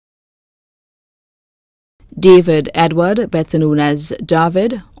David Edward, better known as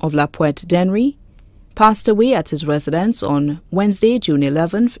David of La Pointe Dennery, passed away at his residence on Wednesday, June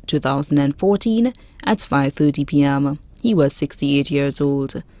 11, 2014 at 5:30 p.m. He was 68 years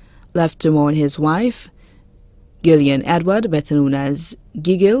old. Left to mourn his wife, Gillian Edward, better known as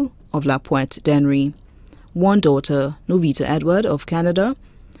Gigil of La Pointe Dennery, one daughter, Novita Edward of Canada,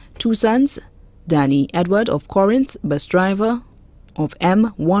 two sons, Danny Edward of Corinth, bus driver of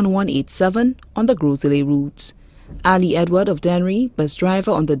M1187 on the Grosley route, Ali Edward of Dennery, bus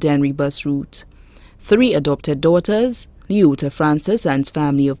driver on the Dennery bus route, three adopted daughters, Leota Francis and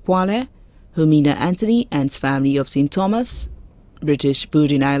family of Poile, Hermina Anthony and family of St. Thomas, British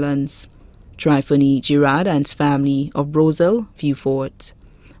Virgin Islands, Tryphony Girard and family of Brozil, Vieux-Fort,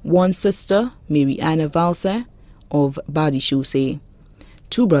 one sister, Mary Anna Valse of Badi-Chaussee,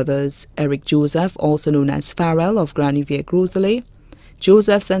 two brothers, Eric Joseph, also known as Farrell of Granivier Grosley,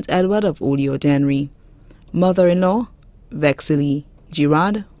 Joseph St. Edward of Olio Dennery, mother-in-law, Vexily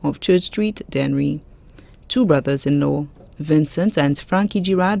Girard of Church Street, Dennery, two brothers-in-law, Vincent and Frankie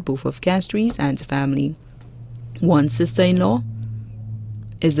Girard, both of Castries and family, one sister-in-law,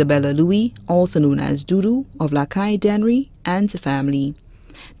 Isabella Louis, also known as Dudu of La Caille Dennery and family,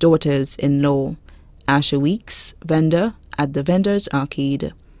 daughters-in-law, Asha Weeks, vendor at the Vendors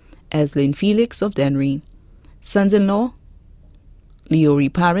Arcade, Eslyn Felix of Dennery, sons-in-law, Leorie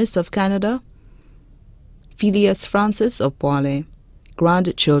Paris of Canada, Phileas Francis of Poile,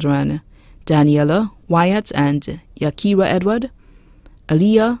 grandchildren, Daniela, Wyatt and Yakira Edward,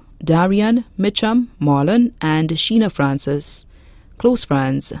 Aliyah, Darian, Mitchum, Marlon and Sheena Francis, close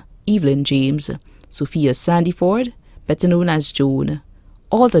friends, Evelyn James, Sophia Sandyford, better known as Joan,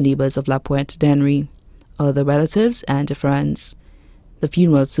 all the neighbors of La Pointe Dennery, other relatives and friends. The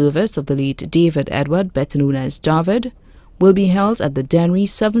funeral service of the late David Edward, better known as David, will be held at the Dennery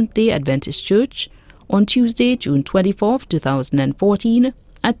Seventh-day Adventist Church on Tuesday, June 24, 2014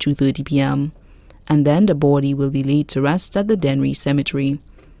 at 2:30 p.m. and then the body will be laid to rest at the Dennery Cemetery.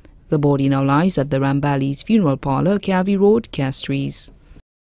 The body now lies at the Ramballi's Funeral Parlour, Calvi Road, Castries.